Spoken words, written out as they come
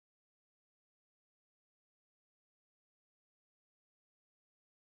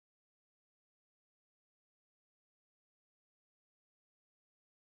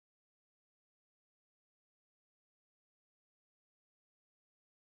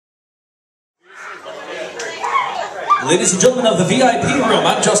Ladies and gentlemen of the VIP room,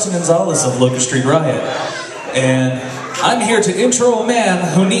 I'm Justin Gonzalez of Locust Street Riot, and I'm here to intro a man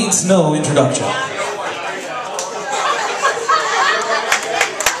who needs no introduction.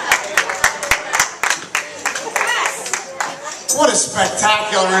 What a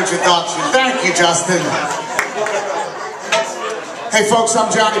spectacular introduction. Thank you, Justin. Hey folks,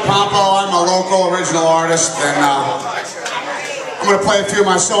 I'm Johnny Pompo. I'm a local original artist, and I'm going to play a few of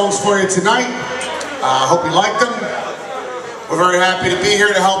my songs for you tonight. I hope you like them. We're very happy to be here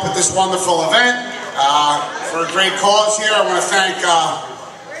to help at this wonderful event. For a great cause here, I want to thank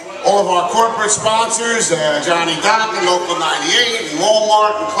all of our corporate sponsors, Johnny Dock and Local 98, and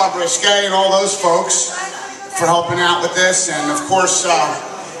Walmart, and Club Risque, and all those folks for helping out with this. And of course,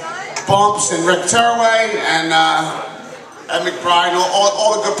 Bumps and Rick Turway, and Ed McBride, and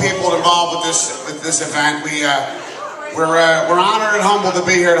all the good people involved with this event. We're honored and humbled to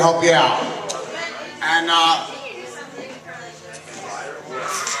be here to help you out. And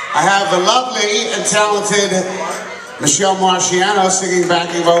I have the lovely and talented Michelle Marciano singing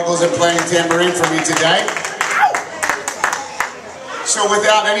backing vocals and playing tambourine for me today. So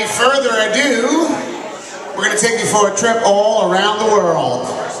without any further ado, we're going to take you for a trip all around the world.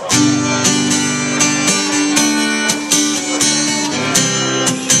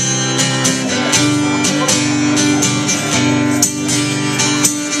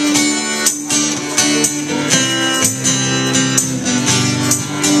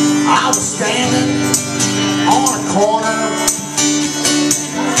 I was standing on a corner,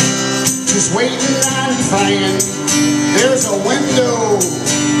 just waiting and praying. There's a window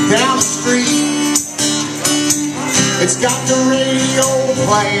down the street, it's got the radio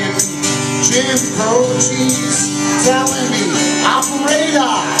playing. Jim Croce's telling me, operator,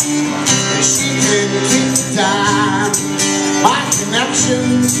 that she can keep the time. My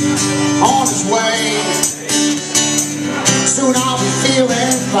connection's on its way, soon I'll be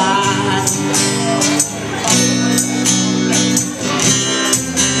feeling fine.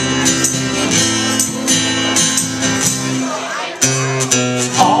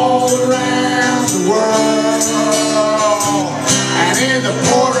 All around the world, and in the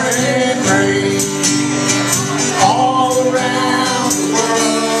pouring rain, all around the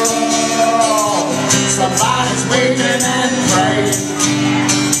world, somebody's waiting and praying.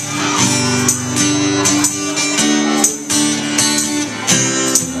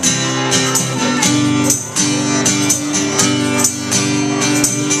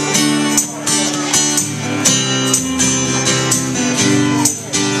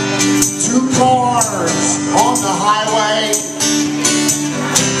 On the highway,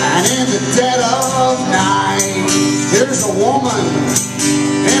 and in the dead of night, there's a woman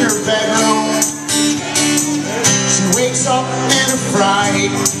in her bedroom. She wakes up in a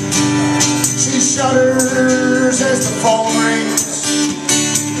fright. She shudders as the phone rings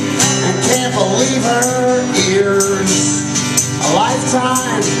and can't believe her ears. A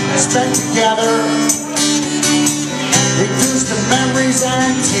lifetime spent together, reduced to memories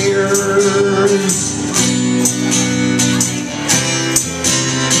and tears.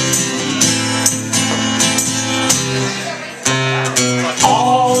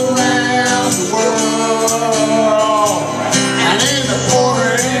 All around the world, and in the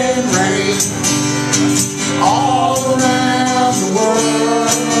pouring rain, all around the world,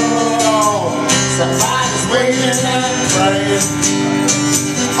 somebody's waiting and praying.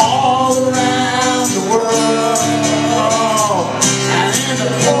 All around the world, and in the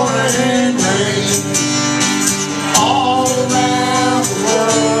pouring rain, all around the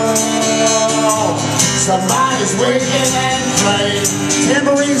world, somebody's waiting and praying.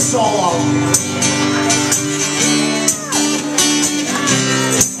 Tambourine solo.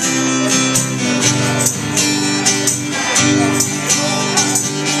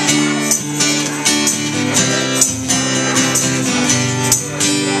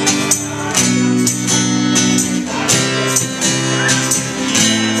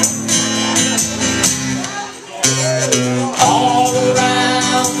 All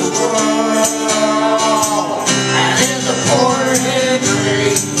around the world, and in the pouring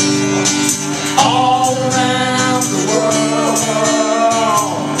rain, all around the world,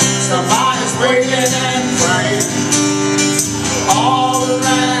 somebody's waiting and praying. All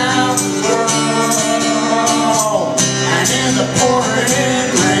around the world, and in the pouring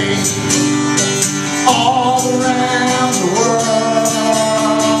rain, all around the world,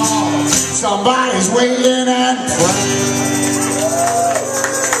 somebody's waiting